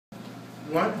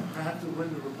One, I have to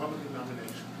win the Republican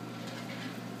nomination.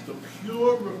 The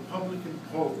pure Republican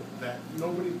poll that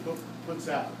nobody puts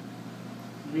out,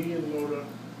 me and Lhota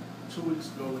 2 weeks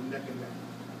ago were neck and neck.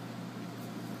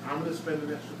 I'm going to spend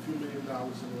an extra few $1 million in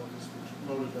office, which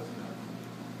Lhota doesn't have.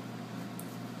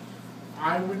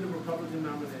 I win the Republican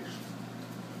nomination,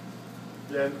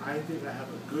 then I think I have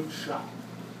a good shot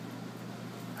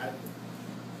at,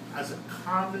 as a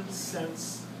common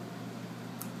sense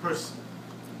person,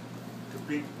 to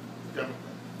beat the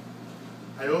Democrat.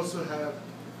 I also have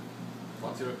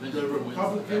the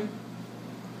Republican,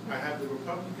 I have the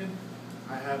Republican,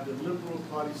 I have the Liberal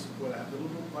Party support, I have the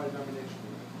Liberal Party nomination.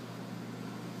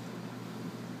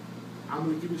 I'm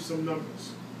going to give you some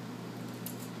numbers.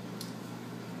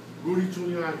 Rudy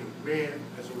Giuliani ran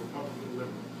as a Republican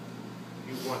Liberal.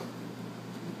 He won.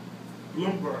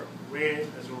 Bloomberg ran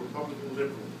as a Republican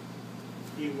Liberal.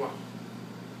 He won.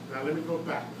 Now let me go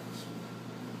backwards.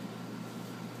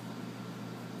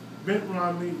 Mitt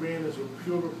Romney ran as a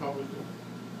pure Republican.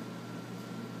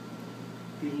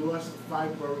 He lost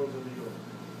 5 boroughs in New York.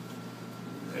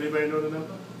 Anybody know the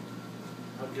number?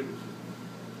 I'll give it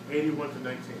to you. 81 to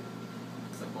 19.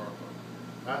 It's a borough.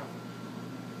 Huh?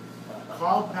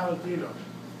 Carl Palladino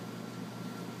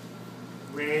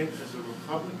ran as a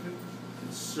Republican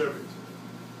conservative.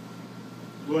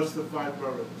 Lost the 5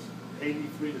 boroughs,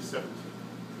 83 to 17.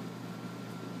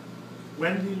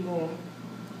 Wendy Long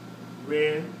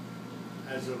ran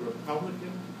as a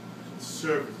Republican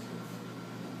conservative.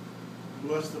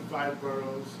 Lost the 5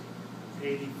 boroughs,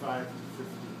 85 to 15.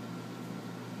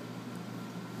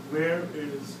 Where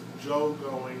is Joe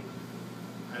going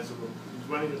as a, he's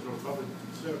running as a Republican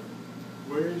conservative.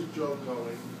 Where is Joe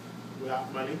going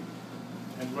without money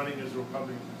and running as a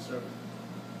Republican conservative?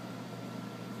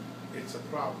 It's a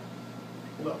problem.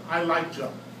 Look, I like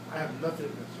Joe. I have nothing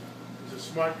against him. He's a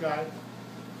smart guy.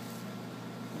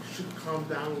 He should calm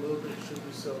down a little bit. He shouldn't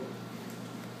be so,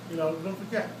 you know, don't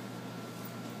forget.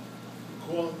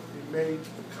 He made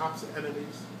the cops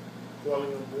enemies,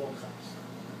 calling them war cops.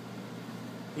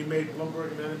 He made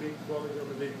Bloomberg an enemy, calling him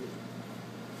an idiot.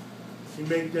 He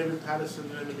made David Patterson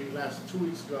an enemy 2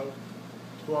 weeks ago,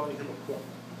 calling him a crook.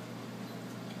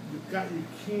 You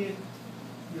can't,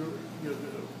 you're going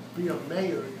to be a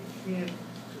mayor, you can't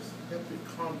just have to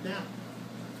calm down.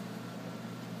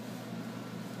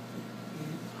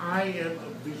 I am a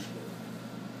visionary.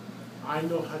 I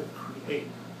know how to create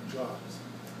jobs.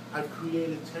 I've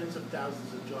created tens of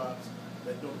thousands of jobs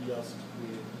that nobody else has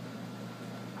created.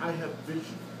 I have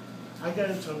vision. I got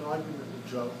into an argument with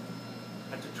Joe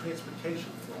at the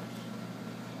transportation force.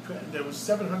 There were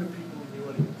 700 people in the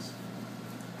audience.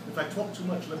 If I talk too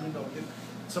much, let me know. Get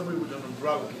somebody with an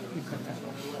umbrella. You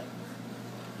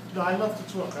know, I love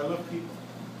to talk. I love people.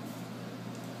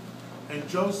 And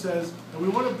Joe says, and we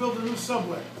want to build a new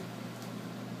subway.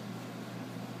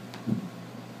 I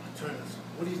turned and said,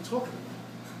 what are you talking about?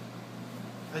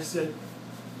 I said,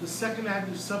 the 2nd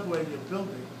Avenue subway you're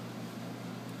building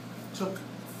took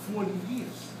 40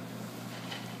 years.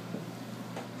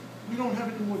 We don't have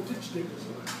any more ditch diggers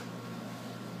around.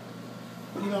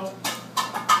 You know,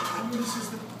 I mean, this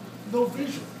is no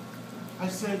vision. I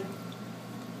said,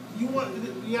 you want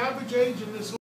the average age in this